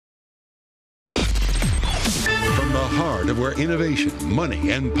heart of where innovation,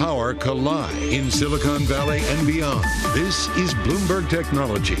 money, and power collide in Silicon Valley and beyond. This is Bloomberg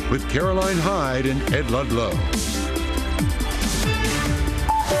Technology with Caroline Hyde and Ed Ludlow.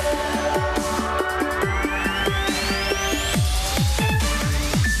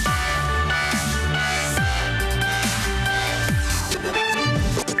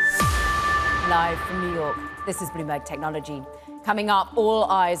 Live from New York, this is Bloomberg Technology. Coming up, all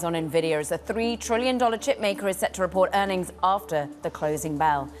eyes on NVIDIA as a $3 trillion chip maker is set to report earnings after the closing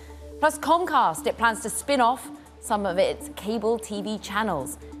bell. Plus Comcast, it plans to spin off some of its cable TV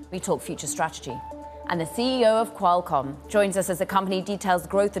channels. We talk future strategy. And the CEO of Qualcomm joins us as the company details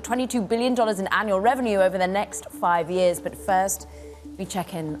growth of $22 billion in annual revenue over the next 5 years. But first, we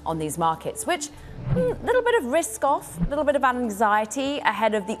check in on these markets, which a little bit of risk off, a little bit of anxiety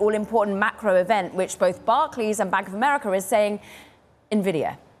ahead of the all-important macro event, which both Barclays and Bank of America is saying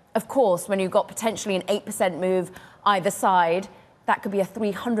NVIDIA. Of course, when you've got potentially an 8% move either side, that could be a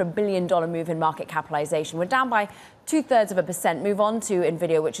 $300 billion move in market capitalization. We're down by 0.2%. Move on to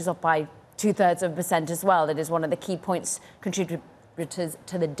NVIDIA, which is off by 0.2% as well. It is one of the key points contributors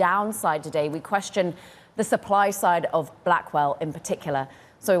to the downside today. We question the supply side of Blackwell in particular.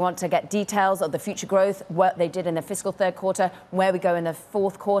 So we want to get details of the future growth, what they did in the fiscal third quarter, where we go in the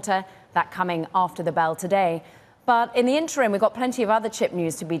fourth quarter, that coming after the bell today. But in the interim, we've got plenty of other chip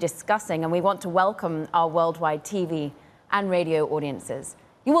news to be discussing, and we want to welcome our worldwide TV and radio audiences.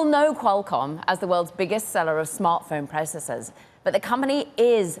 You will know Qualcomm as the world's biggest seller of smartphone processors, but the company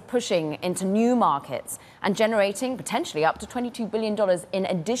is pushing into new markets and generating potentially up to $22 billion in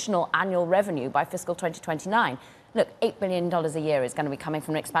additional annual revenue by fiscal 2029. Look, $8 billion a year is going to be coming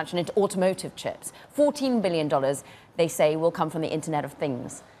from an expansion into automotive chips. $14 billion, they say, will come from the Internet of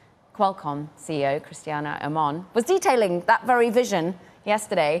Things. Qualcomm CEO Cristiano Amon was detailing that very vision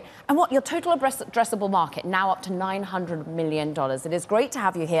yesterday. And what your total addressable market now up to $900 million. It is great to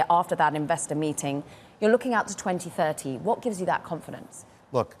have you here after that investor meeting. You're looking out to 2030. What gives you that confidence?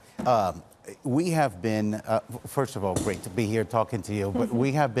 Look, we have been, first of all, great to be here talking to you, but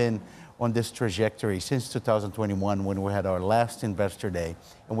we have been on this trajectory since 2021 when we had our last investor day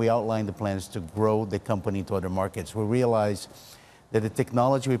and we outlined the plans to grow the company to other markets. We realized that the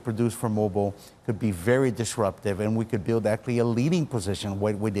technology we produce for mobile could be very disruptive and we could build actually a leading position,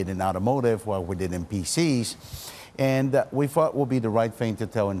 what we did in automotive, what we did in PCs. And we thought would be the right thing to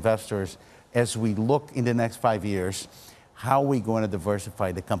tell investors as we look in the next 5 years, how we're going to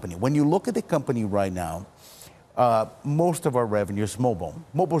diversify the company. When you look at the company right now, most of our revenue is mobile.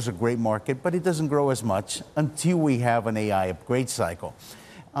 Mobile is a great market, but it doesn't grow as much until we have an AI upgrade cycle.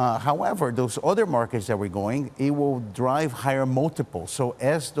 However, those other markets that we're going, it will drive higher multiples. So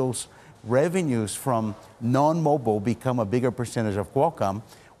as those revenues from non-mobile become a bigger percentage of Qualcomm,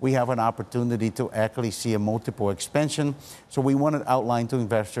 we have an opportunity to actually see a multiple expansion. So we want to outline to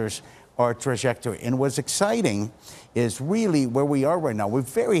investors our trajectory. And what's exciting is really where we are right now. We're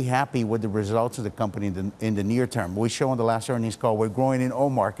very happy with the results of the company in the near term. We show on the last earnings call, we're growing in all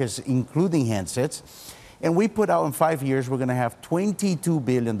markets, including handsets. And we put out in 5 years, we're going to have $22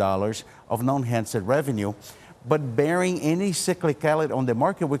 billion of non-handset revenue. But bearing any cyclicality on the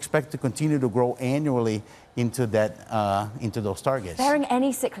market, we expect to continue to grow annually into those targets. Bearing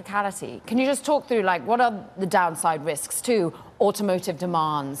any cyclicality, can you just talk through like what are the downside risks to automotive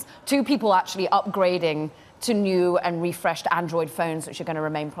demands, to people actually upgrading to new and refreshed Android phones, which are going to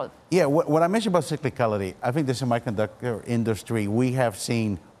remain? Yeah, what I mentioned about cyclicality, I think the semiconductor industry, we have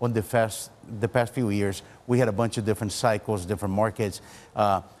seen on the past few years, we had a bunch of different cycles, different markets,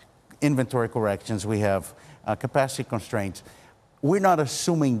 inventory corrections, we have capacity constraints. We're not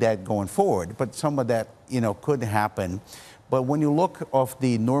assuming that going forward, but some of that, could happen. But when you look of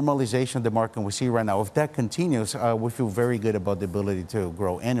the normalization of the market we see right now, if that continues, we feel very good about the ability to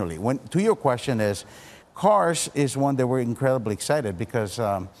grow annually. To your question is, cars is one that we're incredibly excited because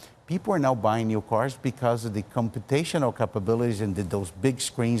people are now buying new cars because of the computational capabilities and those big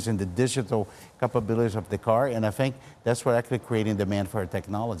screens and the digital capabilities of the car. And I think that's what actually creating demand for our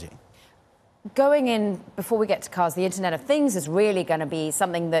technology. Going in, before we get to cars, the Internet of Things is really going to be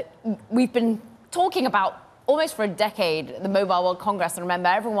something that we've been talking about almost for a decade, the Mobile World Congress. And remember,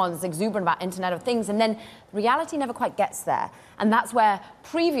 everyone's exuberant about Internet of Things, and then reality never quite gets there. And that's where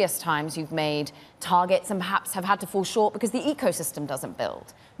previous times you've made targets and perhaps have had to fall short because the ecosystem doesn't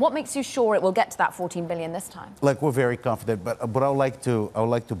build. What makes you sure it will get to that 14 billion this time? Like, we're very confident, but I would like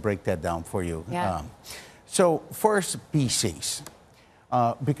to break that down for you. Yeah. So first, PCs.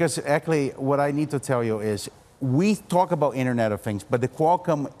 Because actually, what I need to tell you is, we talk about Internet of Things, but the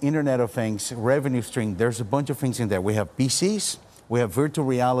Qualcomm Internet of Things revenue stream, there's a bunch of things in there. We have PCs, we have virtual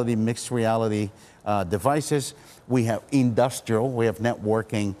reality, mixed reality, devices. We have industrial, we have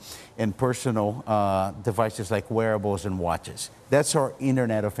networking and personal devices like wearables and watches. That's our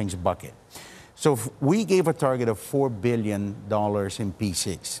Internet of Things bucket. So we gave a target of $4 billion in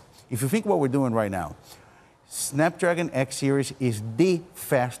PCs. If you think what we're doing right now, Snapdragon X Series is the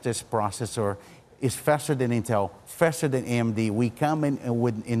fastest processor. It's faster than Intel, faster than AMD. We come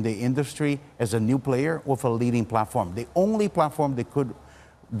in the industry as a new player with a leading platform. The only platform that could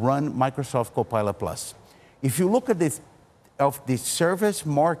run Microsoft Copilot Plus. If you look at this, of the service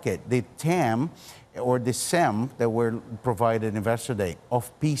market, the TAM, or the SEM that were provided Investor Day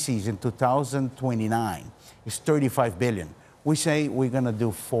of PCs in 2029 is 35 billion. We say we're going to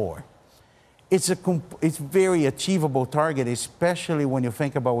do 4. It's very achievable target, especially when you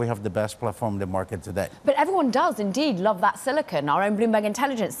think about we have the best platform in the market today. But everyone does indeed love that silicon. Our own Bloomberg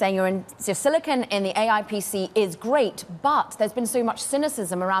Intelligence saying your silicon in the AI PC is great, but there's been so much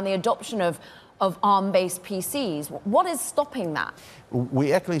cynicism around the adoption of ARM-based PCs. What is stopping that?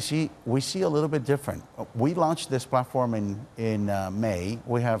 We actually see a little bit different. We launched this platform in May.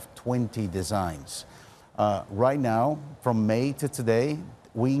 We have 20 designs. Right now, from May to today,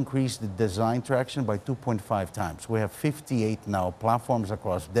 we increased the design traction by 2.5 times. We have 58 now platforms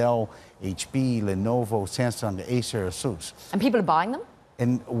across Dell, HP, Lenovo, Samsung, Acer, Asus. And people are buying them?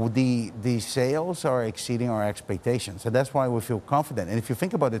 And the sales are exceeding our expectations. So that's why we feel confident. And if you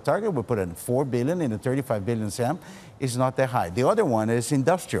think about the target, we put in $4 billion in a $35 billion SAM, it's not that high. The other one is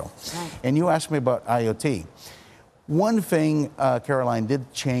industrial. Right. And you asked me about IoT. One thing, Caroline,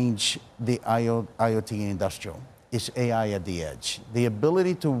 did change the IoT in industrial is AI at the edge. The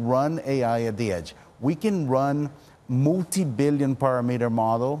ability to run AI at the edge. We can run multi-billion parameter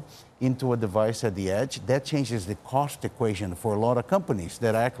model into a device at the edge. That changes the cost equation for a lot of companies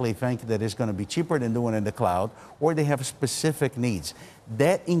that actually think that it's going to be cheaper than doing it in the cloud, or they have specific needs.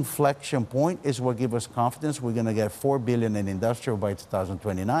 That inflection point is what gives us confidence we're going to get $4 billion in industrial by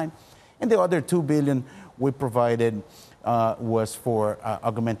 2029. And the other $2 billion we provided was for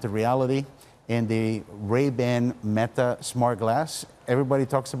augmented reality. And the Ray-Ban Meta Smart Glass, everybody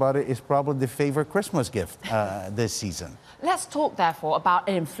talks about it, is probably the favorite Christmas gift this season. Let's talk, therefore, about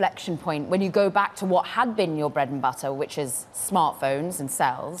an inflection point when you go back to what had been your bread and butter, which is smartphones and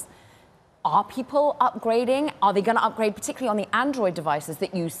cells. Are people upgrading? Are they going to upgrade, particularly on the Android devices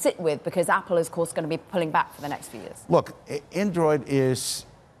that you sit with? Because Apple is, of course, going to be pulling back for the next few years. Look, Android is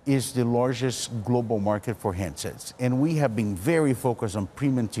the largest global market for handsets. And we have been very focused on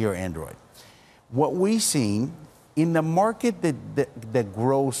premium tier Android. What we've seen in the market that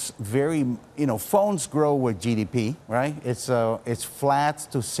grows very, phones grow with GDP, right? It's flat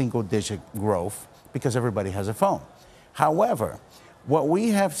to single digit growth because everybody has a phone. However, what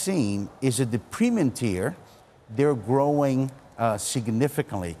we have seen is that the premium tier, they're growing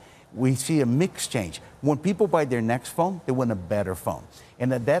significantly. We see a mix change. When people buy their next phone, they want a better phone.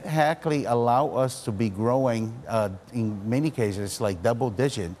 And that actually allow us to be growing, in many cases, like double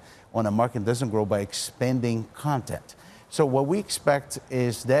digit on a market that doesn't grow by expanding content. So what we expect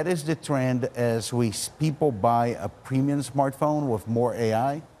is that is the trend as people buy a premium smartphone with more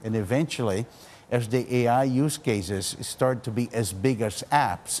AI, and eventually, as the AI use cases start to be as big as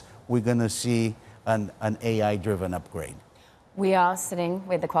apps, we're going to see an AI-driven upgrade. We are sitting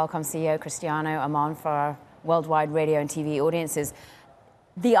with the Qualcomm CEO Cristiano Amon for our worldwide radio and TV audiences.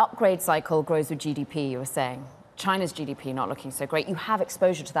 The upgrade cycle grows with GDP, you were saying. China's GDP not looking so great. You have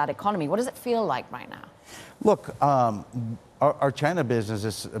exposure to that economy. What does it feel like right now? Look, our China business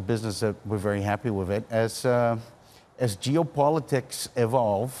is a business that we're very happy with it. As geopolitics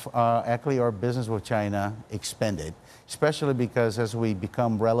evolve, actually our business with China expanded, especially because as we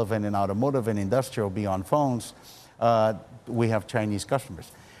become relevant in automotive and industrial beyond phones, we have Chinese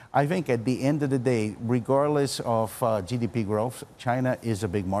customers. I think at the end of the day, regardless of GDP growth, China is a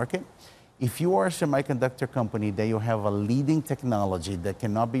big market. If you are a semiconductor company that you have a leading technology that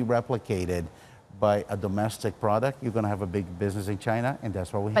cannot be replicated by a domestic product, you're going to have a big business in China, and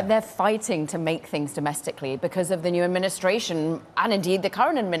that's what we have. But they're fighting to make things domestically because of the new administration, and indeed the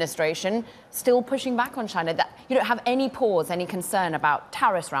current administration, still pushing back on China. That you don't have any pause, any concern about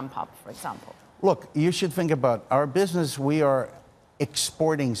tariffs ramp up, for example? Look, you should think about our business. We are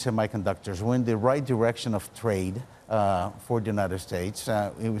exporting semiconductors. We're in the right direction of trade for the United States,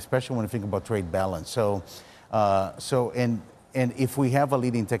 especially when you think about trade balance. And if we have a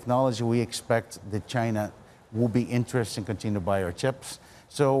leading technology, we expect that China will be interested in continuing to buy our chips.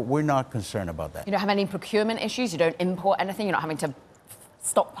 So we're not concerned about that. You don't have any procurement issues? You don't import anything? You're not having to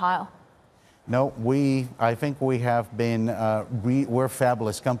stockpile? No, I think we have been, we're a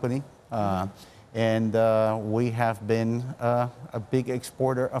fabulous company. And we have been a big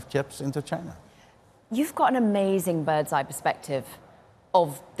exporter of chips into China. You've got an amazing bird's eye perspective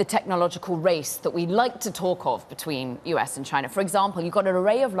of the technological race that we like to talk of between US and China. For example, you've got an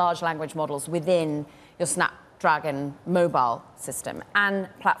array of large language models within your Snapdragon mobile system and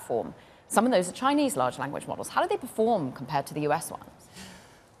platform. Some of those are Chinese large language models. How do they perform compared to the US ones?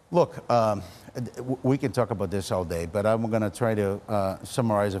 Look, we can talk about this all day, but I'm going to try to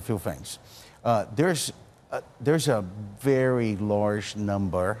summarize a few things. There's a very large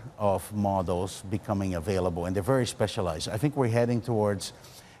number of models becoming available, and they're very specialized. I think we're heading towards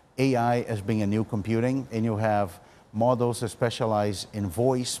AI as being a new computing, and you have models that specialize in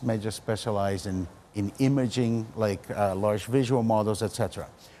voice, major specialize in imaging, like large visual models, etc.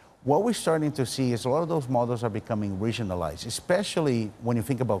 What we're starting to see is a lot of those models are becoming regionalized, especially when you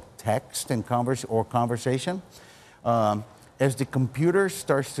think about text and conversation. As the computer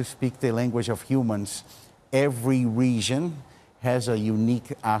starts to speak the language of humans, every region has a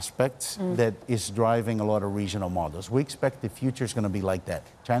unique aspect that is driving a lot of regional models. We expect the future is going to be like that.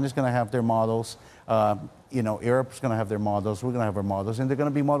 China's going to have their models. Europe's going to have their models. We're going to have our models, and they're going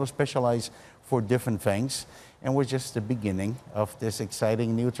to be models specialized for different things. And we're just the beginning of this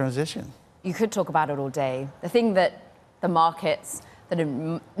exciting new transition. You could talk about it all day. The thing that the markets, that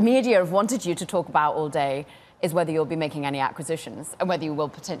the media have wanted you to talk about all day is whether you'll be making any acquisitions and whether you will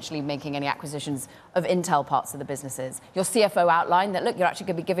potentially be making any acquisitions of Intel parts of the businesses. Your CFO outlined that, look, you're actually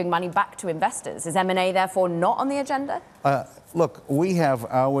going to be giving money back to investors. Is M&A therefore not on the agenda? Look, we have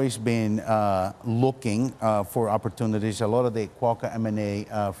always been looking for opportunities. A lot of the Qualcomm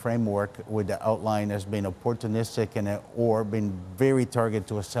M&A framework would outline has been opportunistic or been very targeted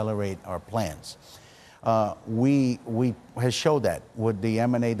to accelerate our plans. We has showed that with the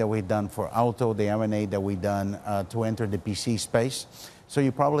M&A that we've done for auto, the M&A that we've done to enter the PC space. So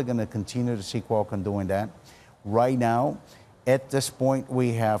you're probably going to continue to see Qualcomm doing that. Right now, at this point,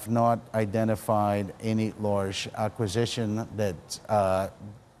 we have not identified any large acquisition that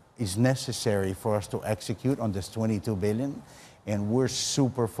is necessary for us to execute on this $22 billion. And we're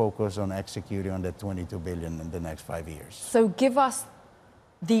super focused on executing on that $22 billion in the next 5 years. So give us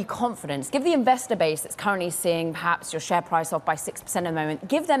the confidence, give the investor base that's currently seeing perhaps your share price off by 6% at the moment,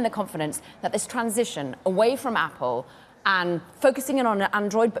 give them the confidence that this transition away from Apple and focusing in on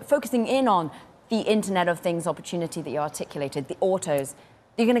Android, but focusing in on the Internet of Things opportunity that you articulated, the autos,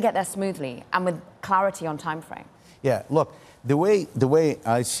 you're going to get there smoothly and with clarity on time frame. Yeah, look, the way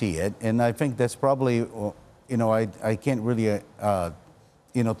I see it, and I think that's probably, I can't really,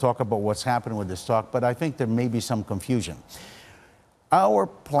 talk about what's happening with the stock, but I think there may be some confusion. Our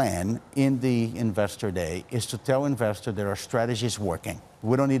plan in the Investor Day is to tell investors that our strategy is working.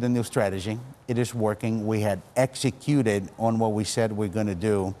 We don't need a new strategy. It is working. We had executed on what we said we're going to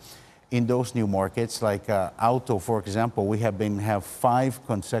do in those new markets. Like auto, for example, we have 5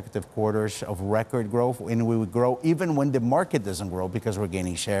 consecutive quarters of record growth, and we would grow even when the market doesn't grow because we're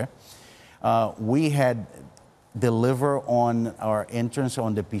gaining share. We had deliver on our entrance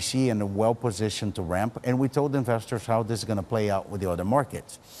on the PC and are well positioned to ramp. And we told investors how this is going to play out with the other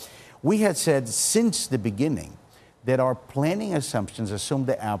markets. We had said since the beginning that our planning assumptions assume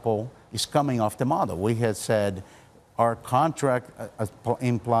that Apple is coming off the model. We had said our contract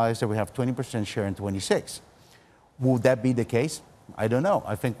implies that we have 20% share in 26. Would that be the case? I don't know.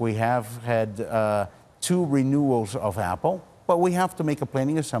 I think we have had 2 renewals of Apple, but we have to make a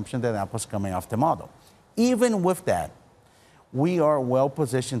planning assumption that Apple's coming off the model. Even with that, we are well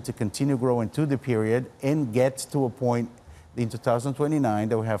positioned to continue growing through the period and get to a point in 2029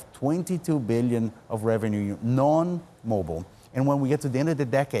 that we have $22 billion of revenue non-mobile. And when we get to the end of the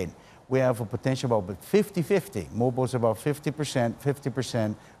decade, we have a potential of about 50-50. Mobile is about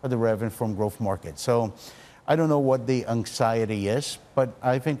 50% of the revenue from growth markets. So I don't know what the anxiety is, but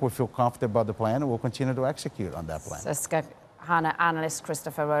I think we feel confident about the plan and we'll continue to execute on that plan. So Hana analyst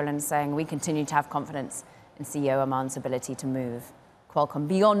Christopher Rowland saying we continue to have confidence in CEO Amon's ability to move Qualcomm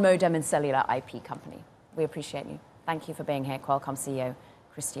beyond modem and cellular IP company. We appreciate you. Thank you for being here, Qualcomm CEO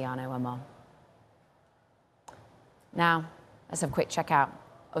Cristiano Amon. Now, let's have a quick checkout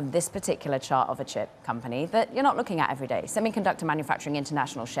of this particular chart of a chip company that you're not looking at every day. Semiconductor Manufacturing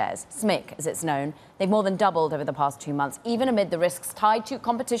International shares, SMIC as it's known, they've more than doubled over the past 2 months, even amid the risks tied to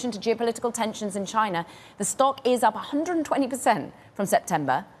competition to geopolitical tensions in China. The stock is up 120% from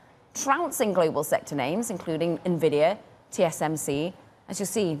September, trouncing global sector names, including NVIDIA, TSMC. As you'll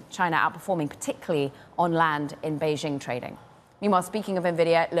see, China outperforming, particularly on land in Beijing trading. Meanwhile, speaking of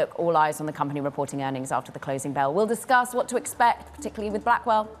NVIDIA, look, all eyes on the company reporting earnings after the closing bell. We'll discuss what to expect, particularly with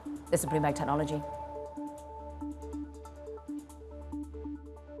Blackwell. This is Bloomberg Technology.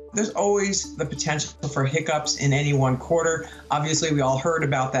 there's always the potential for hiccups in any one quarter. Obviously, we all heard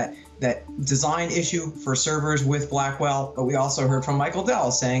about that design issue for servers with Blackwell, but we also heard from Michael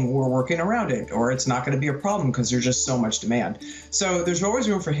Dell saying we're working around it, or it's not going to be a problem because there's just so much demand. So there's always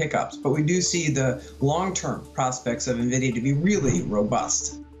room for hiccups, but we do see the long-term prospects of NVIDIA to be really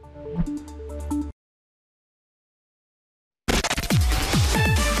robust.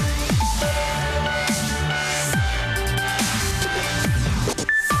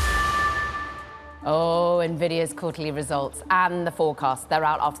 Oh, NVIDIA's quarterly results and the forecast, they're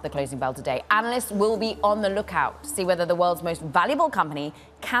out after the closing bell today. Analysts will be on the lookout to see whether the world's most valuable company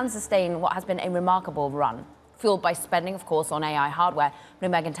can sustain what has been a remarkable run, fueled by spending, of course, on AI hardware.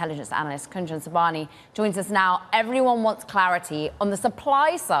 Bloomberg intelligence analyst Kunjan Sabani joins us now. Everyone wants clarity on the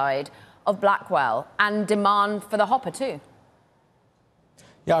supply side of Blackwell and demand for the Hopper, too.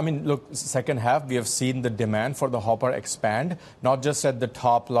 Yeah, I mean, look, second half, we have seen the demand for the Hopper expand, not just at the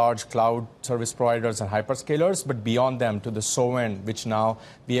top large cloud service providers and hyperscalers, but beyond them to the SO end, which now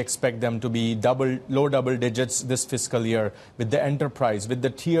we expect them to be low double digits this fiscal year with the enterprise, with the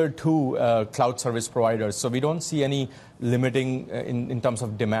tier 2 cloud service providers. So we don't see any limiting in terms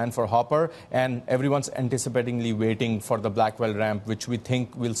of demand for Hopper, and everyone's anticipatingly waiting for the Blackwell ramp, which we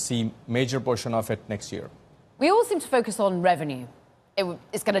think we'll see major portion of it next year. We all seem to focus on revenue.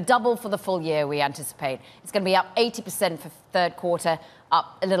 It's going to double for the full year, we anticipate. It's going to be up 80% for third quarter,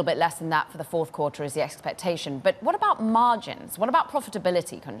 up a little bit less than that for the fourth quarter is the expectation. But what about margins? What about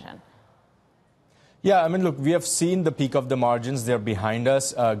profitability, Kunjan? Yeah, I mean, look, we have seen the peak of the margins. They're behind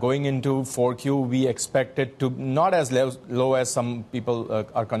us. Going into 4Q, we expect it to not as low as some people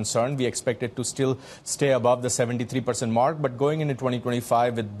are concerned. We expect it to still stay above the 73% mark. But going into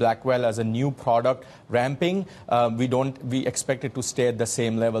 2025 with Blackwell as a new product ramping, we expect it to stay at the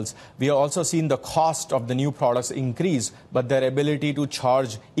same levels. We have also seen the cost of the new products increase, but their ability to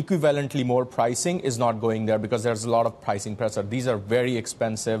charge equivalently more pricing is not going there because there's a lot of pricing pressure. These are very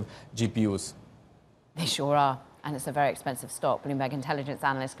expensive GPUs. They sure are, and it's a very expensive stock. Bloomberg intelligence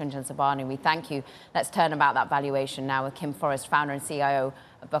analyst Kunjan Sabani, we thank you. Let's turn about that valuation now with Kim Forrest, founder and CIO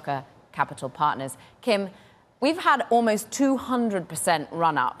of Booker Capital Partners. Kim, we've had almost 200%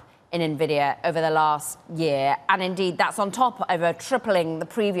 run-up in NVIDIA over the last year, and indeed that's on top of over tripling the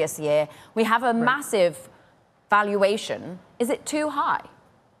previous year. We have a massive valuation. Is it too high?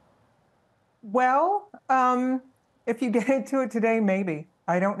 Well, if you get into it today, maybe.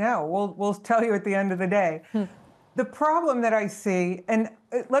 I don't know. We'll tell you at the end of the day. The problem that I see, and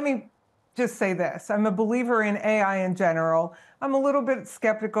let me just say this, I'm a believer in AI in general. I'm a little bit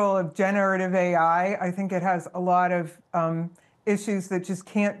skeptical of generative AI. I think it has a lot of issues that just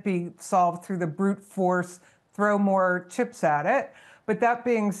can't be solved through the brute force, throw more chips at it. But that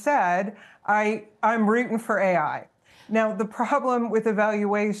being said, I'm rooting for AI. Now, the problem with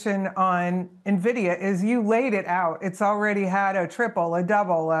evaluation on NVIDIA is you laid it out. It's already had a triple, a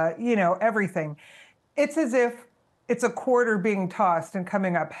double, everything. It's as if it's a quarter being tossed and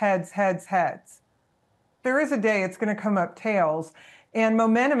coming up heads, heads, heads. There is a day it's going to come up tails, and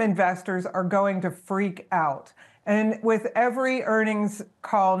momentum investors are going to freak out. And with every earnings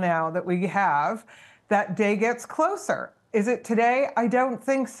call now that we have, that day gets closer. Is it today? I don't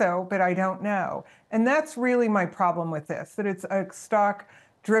think so, but I don't know. And that's really my problem with this, that it's a stock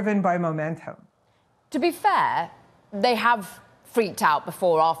driven by momentum. To be fair, they have freaked out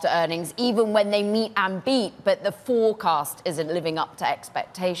before after earnings, even when they meet and beat, but the forecast isn't living up to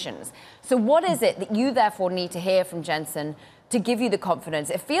expectations. So what is it that you therefore need to hear from Jensen to give you the confidence?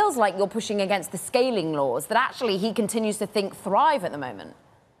 It feels like you're pushing against the scaling laws, that actually he continues to think thrive at the moment.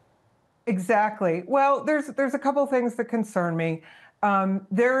 Exactly. Well, there's a couple things that concern me.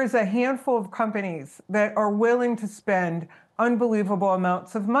 There is a handful of companies that are willing to spend unbelievable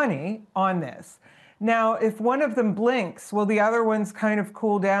amounts of money on this. Now, if one of them blinks, will the other ones kind of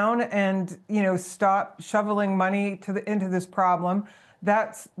cool down and stop shoveling money into this problem?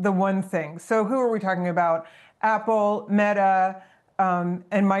 That's the one thing. So who are we talking about? Apple, Meta, and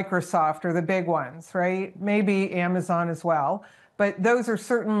Microsoft are the big ones, right? Maybe Amazon as well. But those are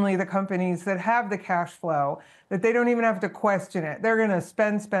certainly the companies that have the cash flow, that they don't even have to question it. They're going to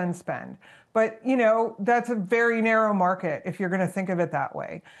spend, spend, spend. But, that's a very narrow market if you're going to think of it that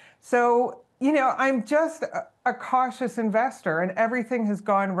way. So, I'm just a cautious investor, and everything has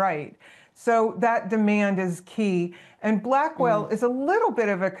gone right. So that demand is key. And Blackwell is a little bit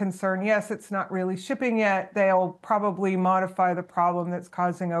of a concern. Yes, it's not really shipping yet. They'll probably modify the problem that's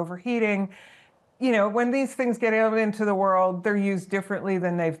causing overheating. When these things get out into the world, they're used differently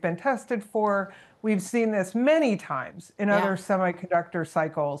than they've been tested for. We've seen this many times in other semiconductor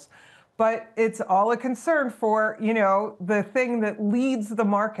cycles. but it's all a concern for, the thing that leads the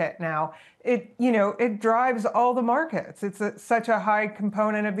market now. It drives all the markets. It's such a high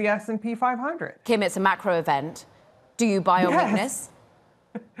component of the S&P 500. Kim, it's a macro event. Do you buy on weakness?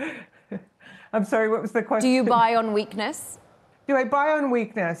 I'm sorry, what was the question? Do you buy on weakness? Do I buy on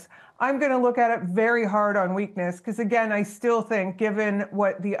weakness? I'm going to look at it very hard on weakness because, again, I still think, given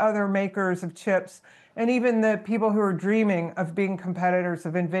what the other makers of chips and even the people who are dreaming of being competitors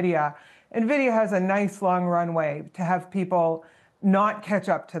of NVIDIA has a nice long runway to have people not catch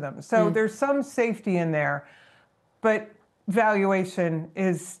up to them. So there's some safety in there, but valuation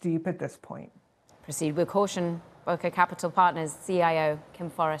is steep at this point. Proceed with caution. Boca Capital Partners CIO Kim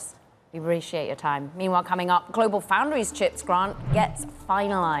Forrest. We appreciate your time. Meanwhile, coming up, Global Foundries chips grant gets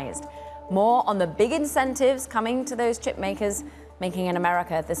finalized. More on the big incentives coming to those chip makers making in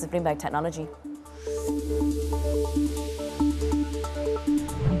America. This is Bloomberg Technology.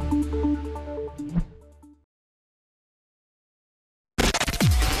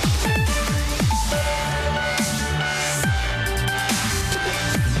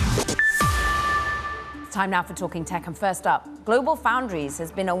 Time now for Talking Tech. And first up, Global Foundries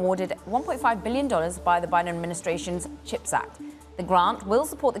has been awarded $1.5 billion by the Biden administration's CHIPS Act. The grant will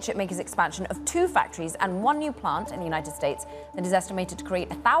support the chipmakers' expansion of 2 factories and 1 new plant in the United States that is estimated to create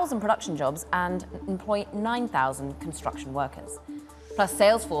 1,000 production jobs and employ 9,000 construction workers. Plus,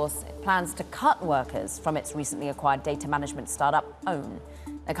 Salesforce plans to cut workers from its recently acquired data management startup, OWN.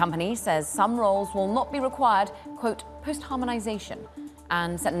 The company says some roles will not be required, quote, post-harmonization,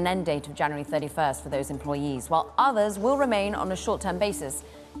 and set an end date of January 31st for those employees, while others will remain on a short-term basis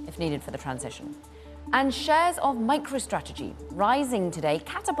if needed for the transition. And shares of MicroStrategy rising today,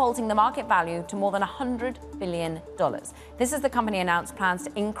 catapulting the market value to more than $100 billion. This is the company announced plans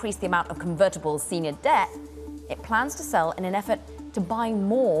to increase the amount of convertible senior debt it plans to sell in an effort to buy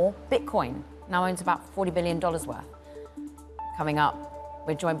more Bitcoin. Now owns about $40 billion worth. Coming up,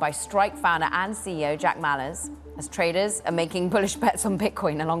 we're joined by Strike founder and CEO Jack Mallers, as traders are making bullish bets on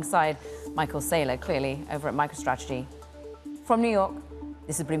Bitcoin alongside Michael Saylor, clearly, over at MicroStrategy. From New York,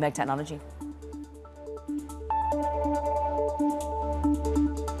 this is Bloomberg Technology.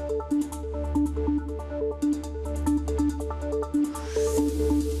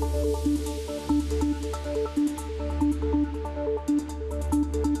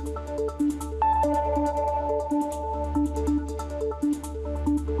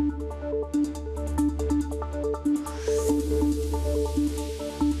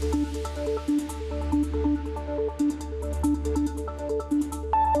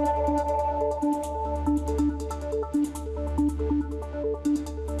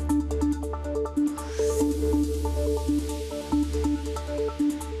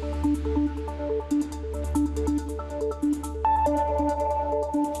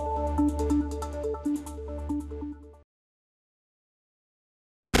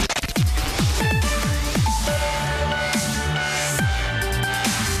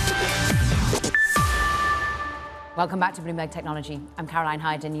 Welcome back to Bloomberg Technology. I'm Caroline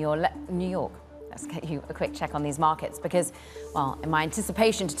Hyde in New York. Let's get you a quick check on these markets because, well, in my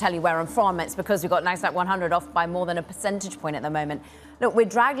anticipation to tell you where I'm from, it's because we've got NASDAQ 100 off by more than a percentage point at the moment. Look, we're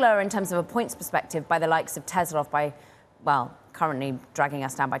dragged lower in terms of a points perspective by the likes of Tesla off by, well, currently dragging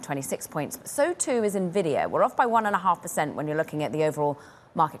us down by 26 points. But so too is NVIDIA. We're off by 1.5% when you're looking at the overall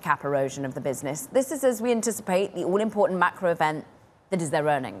market cap erosion of the business. This is as we anticipate the all-important macro event that is their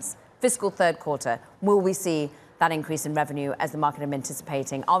earnings. Fiscal third quarter. Will we see that increase in revenue as the market had been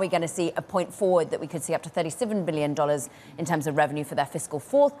anticipating? Are we going to see a point forward that we could see up to $37 billion in terms of revenue for their fiscal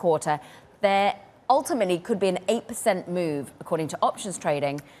fourth quarter? There ultimately could be an 8% move, according to options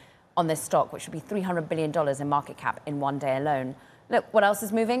trading, on this stock, which would be $300 billion in market cap in one day alone. Look, what else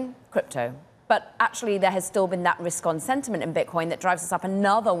is moving? Crypto. But actually, there has still been that risk-on sentiment in Bitcoin that drives us up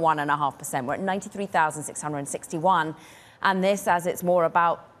another 1.5%. We're at 93,661. And this, as it's more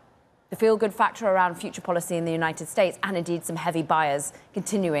about the feel-good factor around future policy in the United States, and indeed some heavy buyers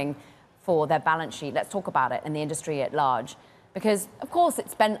continuing for their balance sheet. Let's talk about it in the industry at large. Because, of course,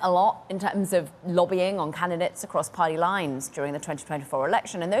 it spent a lot in terms of lobbying on candidates across party lines during the 2024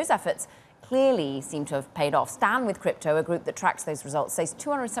 election, and those efforts clearly seem to have paid off. Stand with Crypto, a group that tracks those results, says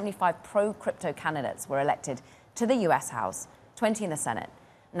 275 pro-crypto candidates were elected to the US House, 20 in the Senate.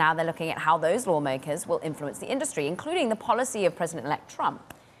 Now they're looking at how those lawmakers will influence the industry, including the policy of President-elect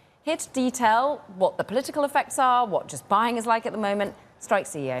Trump. Here to detail what the political effects are, what just buying is like at the moment, Strike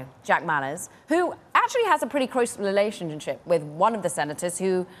CEO Jack Mallers, who actually has a pretty close relationship with one of the senators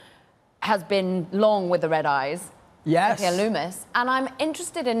who has been long with the red eyes, yes, Loomis. And I'm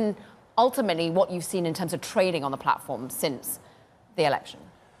interested in ultimately what you've seen in terms of trading on the platform since the election.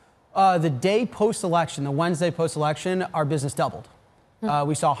 The day post-election, the Wednesday post-election, our business doubled.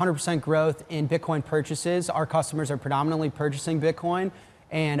 We saw 100% growth in Bitcoin purchases. Our customers are predominantly purchasing Bitcoin,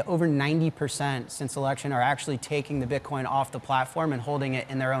 and over 90% since election are actually taking the Bitcoin off the platform and holding it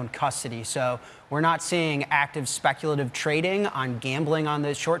in their own custody. So we're not seeing active speculative trading on gambling on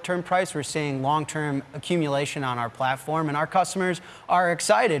the short-term price. We're seeing long-term accumulation on our platform, and our customers are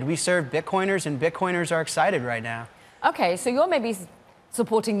excited. We serve Bitcoiners, and Bitcoiners are excited right now. Okay, so you're maybe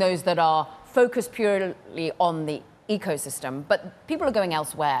supporting those that are focused purely on the ecosystem, but people are going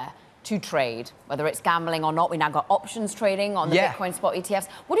elsewhere to trade, whether it's gambling or not. We now got options trading on the Bitcoin spot ETFs.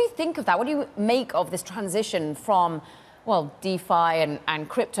 What do you think of that? What do you make of this transition from, well, DeFi and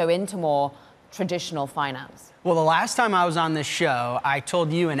crypto into more traditional finance? Well, the last time I was on this show, I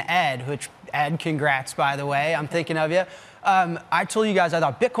told you and Ed, which, Ed, congrats, by the way, I'm thinking of you. I told you guys I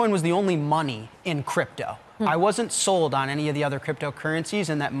thought Bitcoin was the only money in crypto. I wasn't sold on any of the other cryptocurrencies,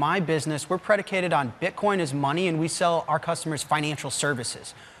 and that my business, we're predicated on Bitcoin as money, and we sell our customers financial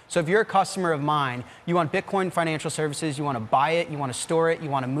services. So if you're a customer of mine, you want Bitcoin financial services, you want to buy it, you want to store it, you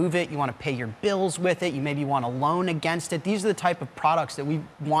want to move it, you want to pay your bills with it, you maybe want a loan against it. These are the type of products that we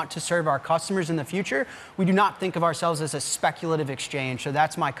want to serve our customers in the future. We do not think of ourselves as a speculative exchange, so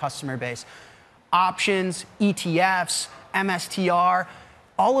that's my customer base. Options, ETFs, MSTR,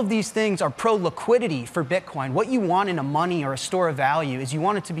 all of these things are pro-liquidity for Bitcoin. What you want in a money or a store of value is you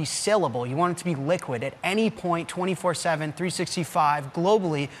want it to be sellable. You want it to be liquid at any point, 24/7, 365,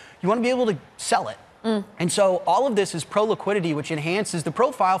 globally. You want to be able to sell it. And so all of this is pro-liquidity, which enhances the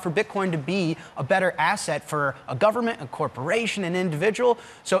profile for Bitcoin to be a better asset for a government, a corporation, an individual.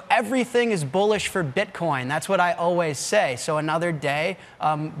 So everything is bullish for Bitcoin. That's what I always say. So another day,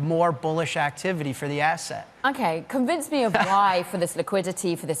 more bullish activity for the asset. Okay, convince me of why, for this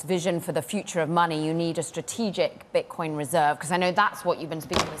liquidity, for this vision, for the future of money, you need a strategic Bitcoin reserve, because I know that's what you've been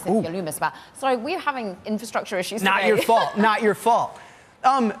speaking with Cynthia Loomis about. Sorry, we're having infrastructure issues Not today. your fault, not your fault.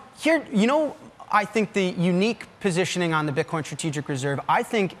 Here, you know, I think the unique positioning on the Bitcoin Strategic Reserve, I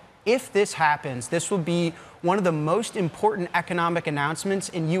think if this happens, this will be one of the most important economic announcements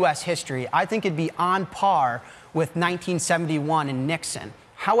in U.S. history. I think it'd be on par with 1971 and Nixon.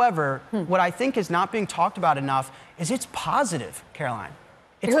 However, what I think is not being talked about enough is it's positive, Caroline.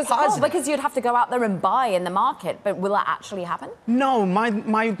 It's positive. Because you'd have to go out there and buy in the market, but will that actually happen? No, my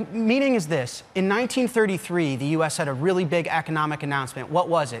meaning is this. In 1933, the U.S. had a really big economic announcement. What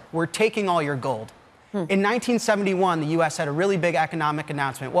was it? We're taking all your gold. In 1971, the U.S. had a really big economic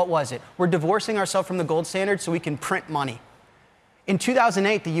announcement. What was it? We're divorcing ourselves from the gold standard so we can print money. In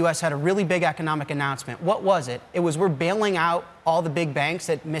 2008, the U.S. had a really big economic announcement. What was it? It was we're bailing out all the big banks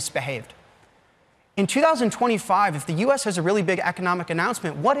that misbehaved. In 2025, if the U.S. has a really big economic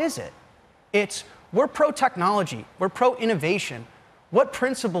announcement, what is it? It's we're pro-technology, we're pro-innovation. What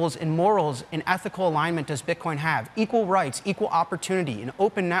principles and morals and ethical alignment does Bitcoin have? Equal rights, equal opportunity, an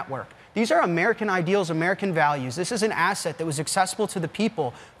open network. These are American ideals, American values. This is an asset that was accessible to the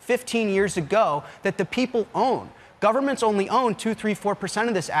people 15 years ago that the people own. Governments only own 2, 3, 4%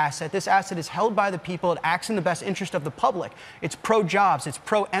 of this asset. This asset is held by the people. It acts in the best interest of the public. It's pro-jobs, it's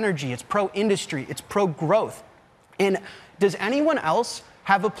pro-energy, it's pro-industry, it's pro-growth. And does anyone else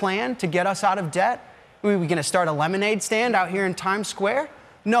have a plan to get us out of debt? Are we going to start a lemonade stand out here in Times Square?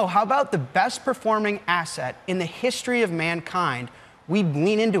 No, how about the best performing asset in the history of mankind? We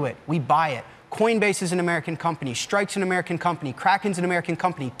lean into it, we buy it. Coinbase is an American company, Strike's an American company, Kraken's an American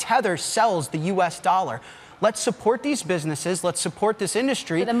company, Tether sells the US dollar. Let's support these businesses. Let's support this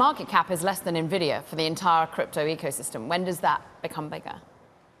industry. But the market cap is less than NVIDIA for the entire crypto ecosystem. When does that become bigger?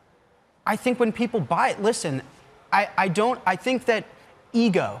 I think when people buy it, listen, I think that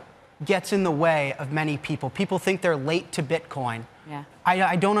ego gets in the way of many people. People think they're late to Bitcoin. Yeah.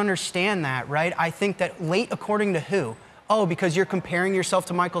 I don't understand that, right? I think that late according to who? Oh, because you're comparing yourself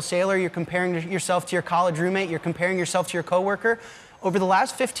to Michael Saylor, you're comparing yourself to your college roommate, you're comparing yourself to your coworker. Over the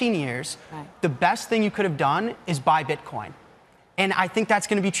last 15 years, the best thing you could have done is buy Bitcoin. And I think that's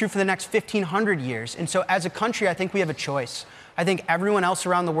going to be true for the next 1,500 years. And so as a country, I think we have a choice. I think everyone else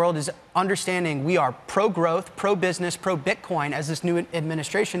around the world is understanding we are pro-growth, pro-business, pro-Bitcoin as this new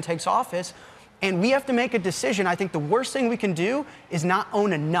administration takes office. And we have to make a decision. I think the worst thing we can do is not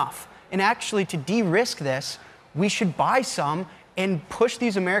own enough. And actually, to de-risk this, we should buy some and push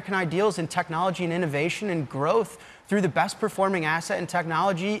these American ideals in technology and innovation and growth through the best performing asset and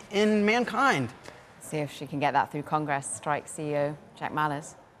technology in mankind. See if she can get that through Congress. Strike CEO Jack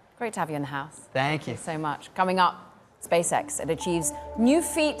Mallers. Great to have you in the house. Thank you so much. Coming up, SpaceX. It achieves new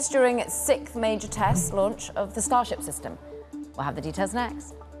feats during its 6th major test launch of the Starship system. We'll have the details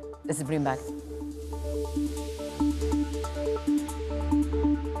next. This is Bloomberg.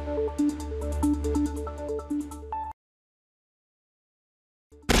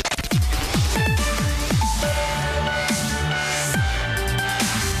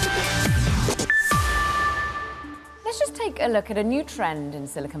 a look at a new trend in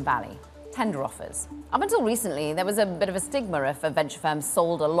Silicon Valley: tender offers. Up until recently, there was a bit of a stigma if a venture firm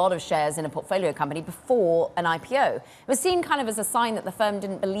sold a lot of shares in a portfolio company before an IPO. It was seen kind of as a sign that the firm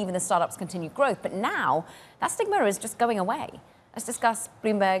didn't believe in the startup's continued growth. But now, that stigma is just going away. Let's discuss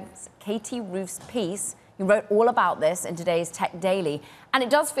Bloomberg's Katie Roof's piece. You wrote all about this in today's Tech Daily. And it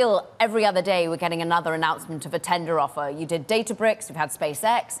does feel every other day we're getting another announcement of a tender offer. You did Databricks, you've had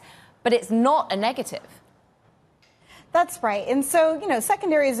SpaceX, but it's not a negative. That's right. And so,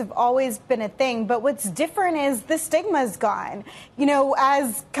 secondaries have always been a thing. But what's different is the stigma's gone.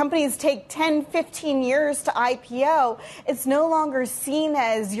 As companies take 10, 15 years to IPO, it's no longer seen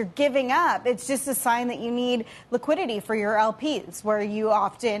as you're giving up. It's just a sign that you need liquidity for your LPs, where you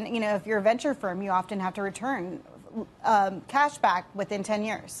often, if you're a venture firm, you often have to return cash back within 10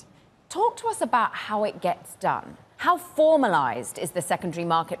 years. Talk to us about how it gets done. How formalized is the secondary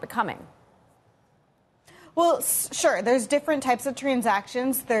market becoming? Well, sure. There's different types of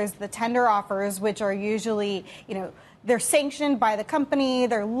transactions. There's the tender offers, which are usually, they're sanctioned by the company.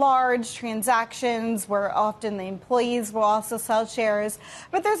 They're large transactions where often the employees will also sell shares.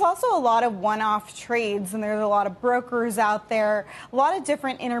 But there's also a lot of one-off trades, and there's a lot of brokers out there, a lot of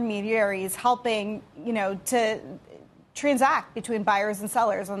different intermediaries helping, to transact between buyers and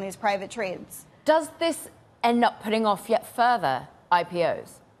sellers on these private trades. Does this end up putting off yet further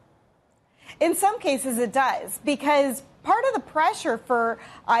IPOs? In some cases, it does, because part of the pressure for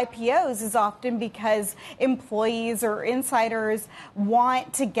IPOs is often because employees or insiders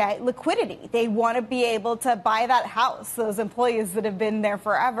want to get liquidity. They want to be able to buy that house, those employees that have been there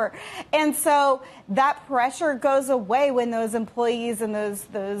forever. And so that pressure goes away when those employees and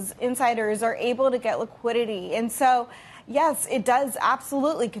those insiders are able to get liquidity. And so, yes, it does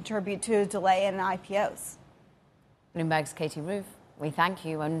absolutely contribute to a delay in IPOs. Bloomberg's Katie Roof. We thank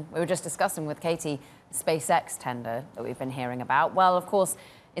you. And we were just discussing with Katie the SpaceX tender that we've been hearing about. Well, of course,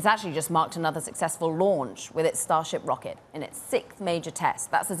 it's actually just marked another successful launch with its Starship rocket in its 6th major test.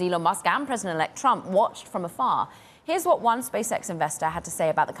 That's as Elon Musk and President-elect Trump watched from afar. Here's what one SpaceX investor had to say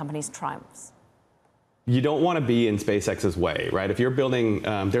about the company's triumphs. You don't want to be in SpaceX's way, right? If you're building,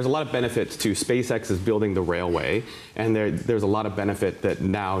 there's a lot of benefits to SpaceX is building the railway, and there's a lot of benefit that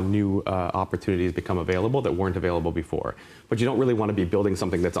now new opportunities become available that weren't available before. But you don't really want to be building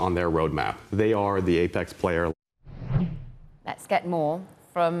something that's on their roadmap. They are the apex player. Let's get more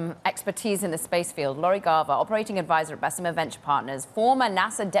from expertise in the space field. Laurie Garver, operating advisor at Bessemer Venture Partners, former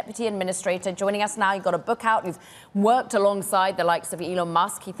NASA deputy administrator, joining us now. You've got a book out. You've worked alongside the likes of Elon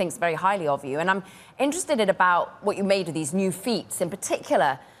Musk. He thinks very highly of you. And I'm interested in about what you made of these new feats, in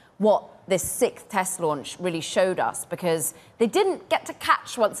particular, what this 6th test launch really showed us, because they didn't get to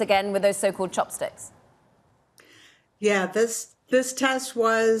catch once again with those so-called chopsticks. Yeah, this test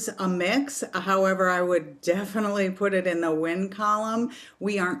was a mix. However, I would definitely put it in the win column.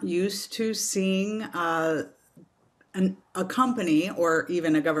 We aren't used to seeing a company or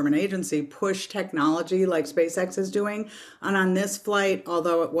even a government agency push technology like SpaceX is doing. And on this flight,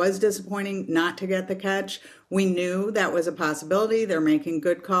 although it was disappointing not to get the catch, we knew that was a possibility. They're making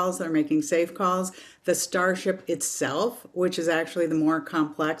good calls. They're making safe calls. The Starship itself, which is actually the more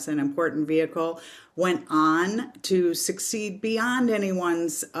complex and important vehicle, went on to succeed beyond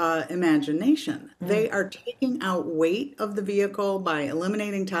anyone's imagination. They are taking out weight of the vehicle by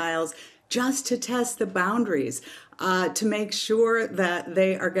eliminating tiles just to test the boundaries, to make sure that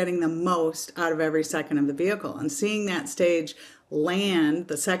they are getting the most out of every second of the vehicle. And seeing that stage land,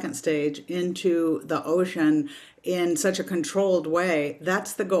 the 2nd stage, into the ocean in such a controlled way,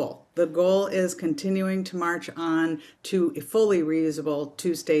 that's the goal. The goal is continuing to march on to a fully reusable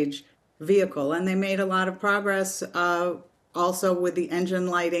 2-stage vehicle. And they made a lot of progress also with the engine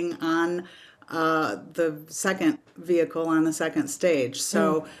lighting on the 2nd vehicle on the 2nd stage.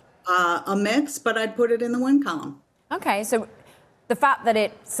 So a mix, but I'd put it in the win column. Okay, so the fact that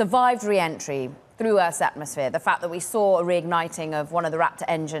it survived re-entry through Earth's atmosphere, the fact that we saw a reigniting of one of the Raptor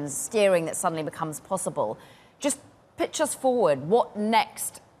engines, steering that suddenly becomes possible, just pitch us forward. What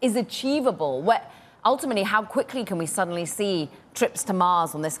next is achievable? Ultimately, how quickly can we suddenly see trips to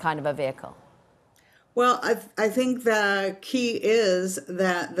Mars on this kind of a vehicle? Well, I think the key is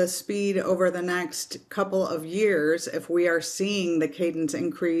that the speed over the next couple of years, if we are seeing the cadence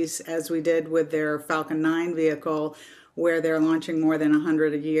increase as we did with their Falcon 9 vehicle, where they're launching more than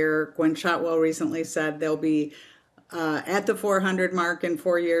 100 a year. Gwen Shotwell recently said they'll be at the 400 mark in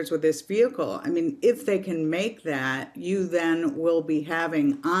 4 years with this vehicle. I mean, if they can make that, you then will be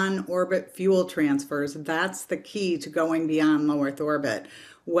having on-orbit fuel transfers. That's the key to going beyond low Earth orbit.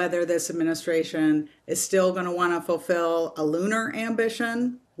 Whether this administration is still going to want to fulfill a lunar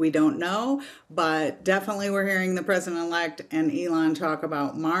ambition, We don't know, but definitely we're hearing the president-elect and Elon talk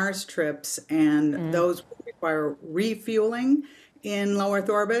about Mars trips, and those will require refueling in low Earth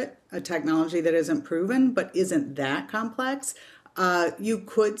orbit, a technology that isn't proven but isn't that complex. You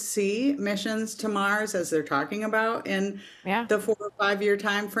could see missions to Mars, as they're talking about, in the 4 or 5 year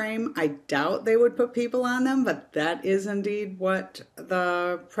time frame. I doubt they would put people on them, but that is indeed what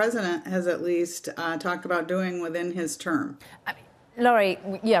the president has at least talked about doing within his term. Laurie,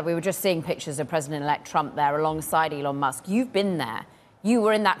 we were just seeing pictures of President-elect Trump there alongside Elon Musk. You've been there. You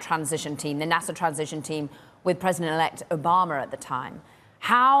were in that transition team, the NASA transition team, with President-elect Obama at the time.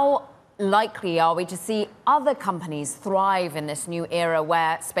 How likely are we to see other companies thrive in this new era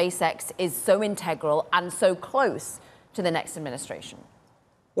where SpaceX is so integral and so close to the next administration?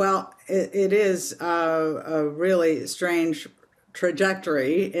 Well, it is a really strange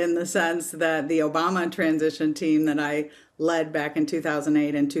trajectory in the sense that the Obama transition team that I led back in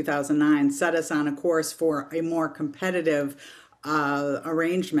 2008 and 2009 set us on a course for a more competitive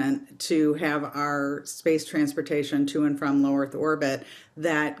arrangement to have our space transportation to and from low Earth orbit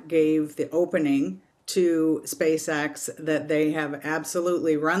that gave the opening to SpaceX that they have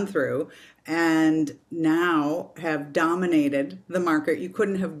absolutely run through and now have dominated the market. You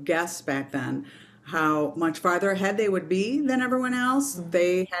couldn't have guessed back then how much farther ahead they would be than everyone else.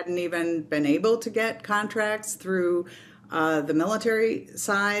 They hadn't even been able to get contracts through the military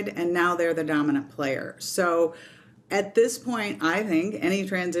side, and now they're the dominant player. So at this point, I think any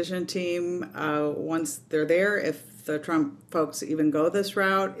transition team, once they're there, if the Trump folks even go this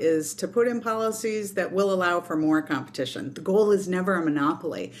route, is to put in policies that will allow for more competition. The goal is never a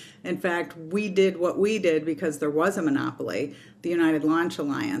monopoly. In fact, we did what we did because there was a monopoly, the United Launch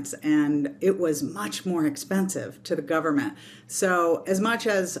Alliance, and it was much more expensive to the government. So as much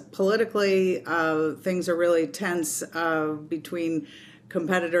as politically things are really tense between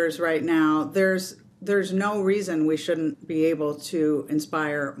competitors right now, there's no reason we shouldn't be able to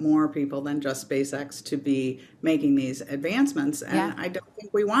inspire more people than just SpaceX to be making these advancements. And I don't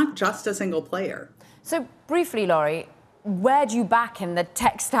think we want just a single player. So briefly, Laurie, where do you back in the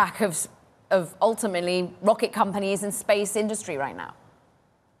tech stack of ultimately rocket companies and space industry right now?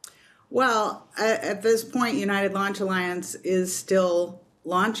 Well, at this point, United Launch Alliance is still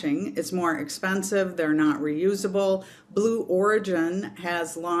launching. It's more expensive. They're not reusable. Blue Origin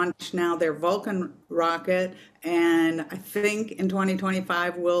has launched now their Vulcan rocket, and I think in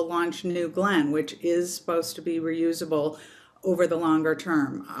 2025 will launch New Glenn, which is supposed to be reusable over the longer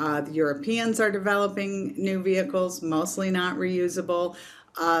term. The Europeans are developing new vehicles, mostly not reusable.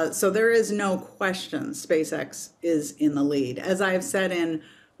 So there is no question SpaceX is in the lead. As I've said in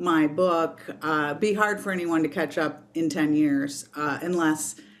my book, be hard for anyone to catch up in 10 years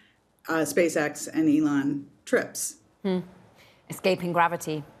unless SpaceX and Elon trips. Escaping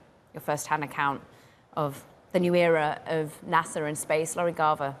Gravity, your first-hand account of the new era of NASA and space. Laurie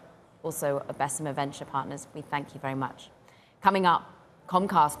Garver, also a Bessemer Venture Partners. We thank you very much. Coming up,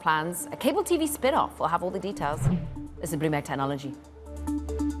 Comcast plans a cable TV spin-off. We'll have all the details. This is Bloomberg Technology.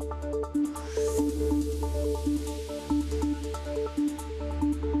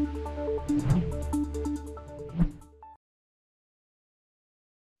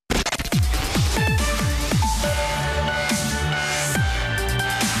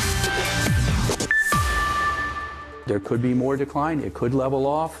 There could be more decline. It could level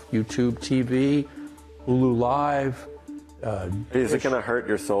off. YouTube TV, Hulu Live. Is it going to hurt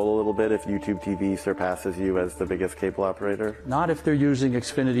your soul a little bit if YouTube TV surpasses you as the biggest cable operator? Not if they're using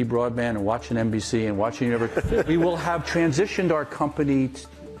Xfinity broadband and watching NBC and watching everything. We will have transitioned our company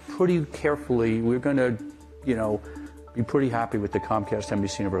pretty carefully. We're going to, be pretty happy with the Comcast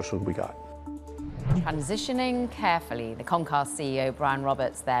NBC Universal we got. Transitioning carefully. The Comcast CEO, Brian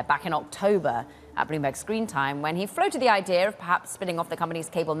Roberts, there back in October at Bloomberg Screen Time when he floated the idea of perhaps spinning off the company's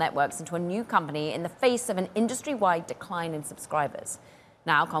cable networks into a new company in the face of an industry-wide decline in subscribers.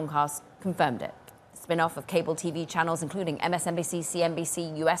 Now Comcast confirmed it. The spin-off of cable TV channels, including MSNBC,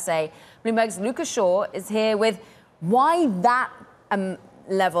 CNBC, USA. Bloomberg's Lucas Shaw is here with why that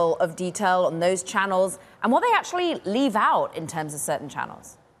level of detail on those channels and what they actually leave out in terms of certain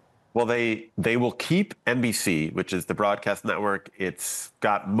channels. Well, they will keep NBC, which is the broadcast network. It's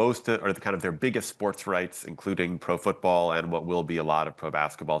got most of, or kind of their biggest sports rights, including pro football and what will be a lot of pro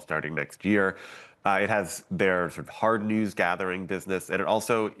basketball starting next year. It has their sort of hard news gathering business, and it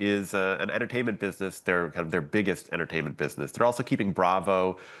also is an entertainment business. They're kind of their biggest entertainment business. They're also keeping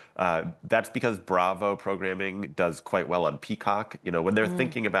Bravo, That's because Bravo programming does quite well on Peacock. When they're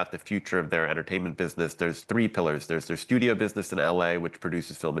thinking about the future of their entertainment business, there's three pillars. There's their studio business in LA, which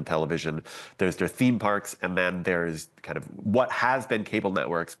produces film and television. There's their theme parks, and then there's kind of what has been cable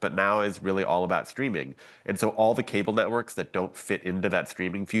networks, but now is really all about streaming. And so all the cable networks that don't fit into that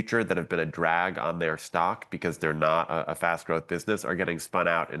streaming future, that have been a drag on their stock because they're not a fast growth business, are getting spun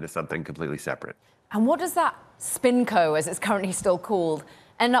out into something completely separate. And what does that SpinCo, as it's currently still called,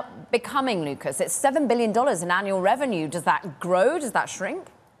 end up becoming, Lucas? It's $7 billion in annual revenue. Does that grow? Does that shrink?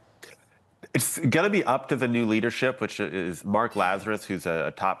 It's going to be up to the new leadership, which is Mark Lazarus, who's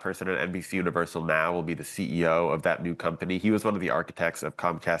a top person at NBC Universal now, will be the CEO of that new company. He was one of the architects of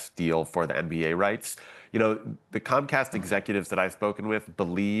Comcast's deal for the NBA rights. The Comcast executives that I've spoken with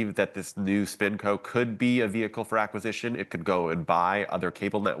believe that this new SpinCo could be a vehicle for acquisition. It could go and buy other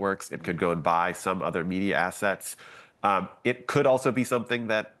cable networks. It could go and buy some other media assets. It could also be something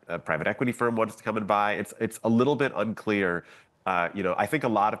that a private equity firm wants to come and buy. It's a little bit unclear. I think a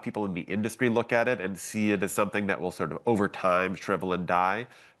lot of people in the industry look at it and see it as something that will sort of over time shrivel and die.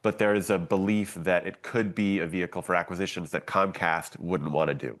 But there is a belief that it could be a vehicle for acquisitions that Comcast wouldn't want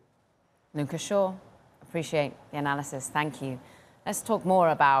to do. Lucas Shaw, appreciate the analysis. Thank you. Let's talk more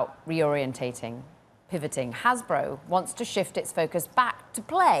about reorientating, pivoting. Hasbro wants to shift its focus back to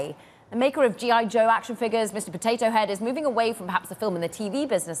play. The maker of G.I. Joe action figures, Mr. Potato Head, is moving away from perhaps the film and the TV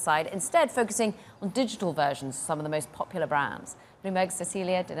business side, instead focusing on digital versions of some of the most popular brands. Bloomberg's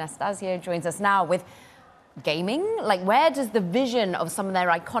Cecilia D'Anastasio joins us now with gaming. Where does the vision of some of their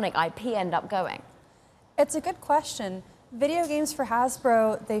iconic IP end up going? It's a good question. Video games for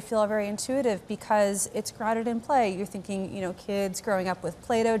Hasbro, they feel very intuitive because it's grounded in play. You're thinking, kids growing up with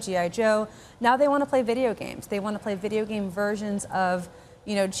Play-Doh, G.I. Joe. Now they want to play video games. They want to play video game versions of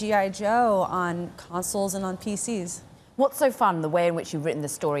G.I. Joe on consoles and on PCs. What's so fun, the way in which you've written the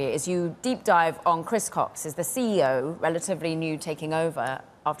story, is you deep dive on Chris Cox, is the CEO, relatively new, taking over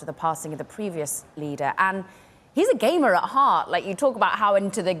after the passing of the previous leader. And he's a gamer at heart. You talk about how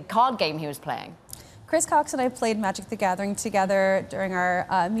into the card game he was playing. Chris Cox and I played Magic the Gathering together during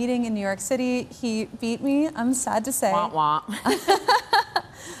our meeting in New York City. He beat me, I'm sad to say. Wah, wah.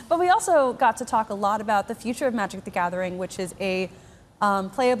 But we also got to talk a lot about the future of Magic the Gathering, which is a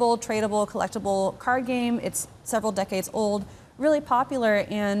playable, tradable, collectible card game. It's several decades old, really popular,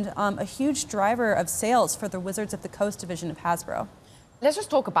 and a huge driver of sales for the Wizards of the Coast division of Hasbro. Let's just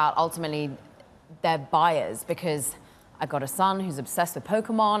talk about, ultimately, their buyers, because I've got a son who's obsessed with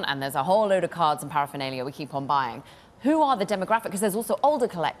Pokemon, and there's a whole load of cards and paraphernalia we keep on buying. Who are the demographic? Because there's also older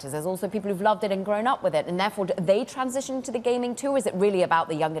collectors, there's also people who've loved it and grown up with it, and therefore, do they transition to the gaming too, or is it really about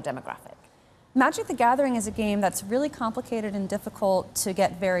the younger demographic? Magic the Gathering is a game that's really complicated and difficult to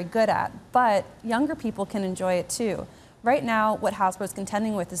get very good at, but younger people can enjoy it too. Right now, what Hasbro is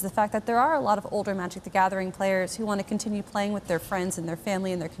contending with is the fact that there are a lot of older Magic the Gathering players who want to continue playing with their friends and their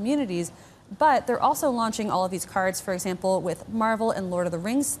family and their communities, but they're also launching all of these cards, for example, with Marvel and Lord of the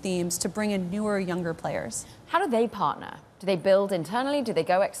Rings themes to bring in newer, younger players. How do they partner? Do they build internally? Do they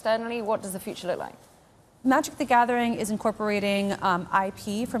go externally? What does the future look like? Magic the Gathering is incorporating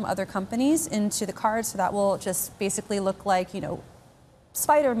IP from other companies into the cards, so that will just basically look like,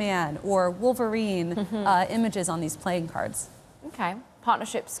 Spider-Man or Wolverine images on these playing cards. Okay.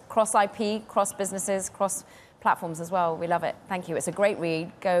 Partnerships, cross-IP, cross-businesses, cross-platforms as well. We love it. Thank you. It's a great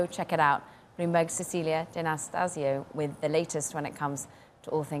read. Go check it out. Bloomberg's Cecilia D'Anastasio with the latest when it comes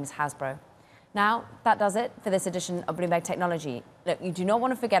to all things Hasbro. Now, that does it for this edition of Bloomberg Technology. Look, you do not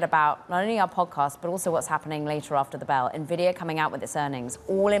want to forget about not only our podcast, but also what's happening later after the bell. NVIDIA coming out with its earnings,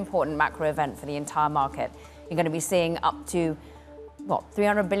 all-important macro event for the entire market. You're going to be seeing up to,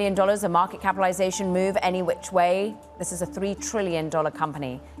 $300 billion of market capitalization move any which way. This is a $3 trillion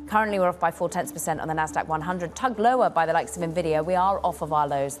company. Currently, we're off by 0.4% on the NASDAQ 100, tugged lower by the likes of NVIDIA. We are off of our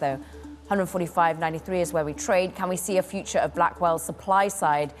lows, though. 145.93 is where we trade. Can we see a future of Blackwell's supply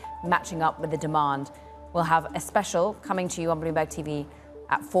side matching up with the demand? We'll have a special coming to you on Bloomberg TV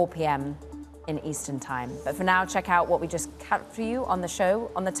at 4 p.m. in Eastern Time. But for now, check out what we just cut for you on the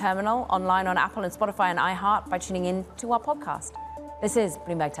show, on the terminal, online on Apple and Spotify and iHeart by tuning in to our podcast. This is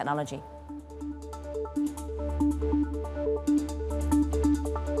Bloomberg Technology.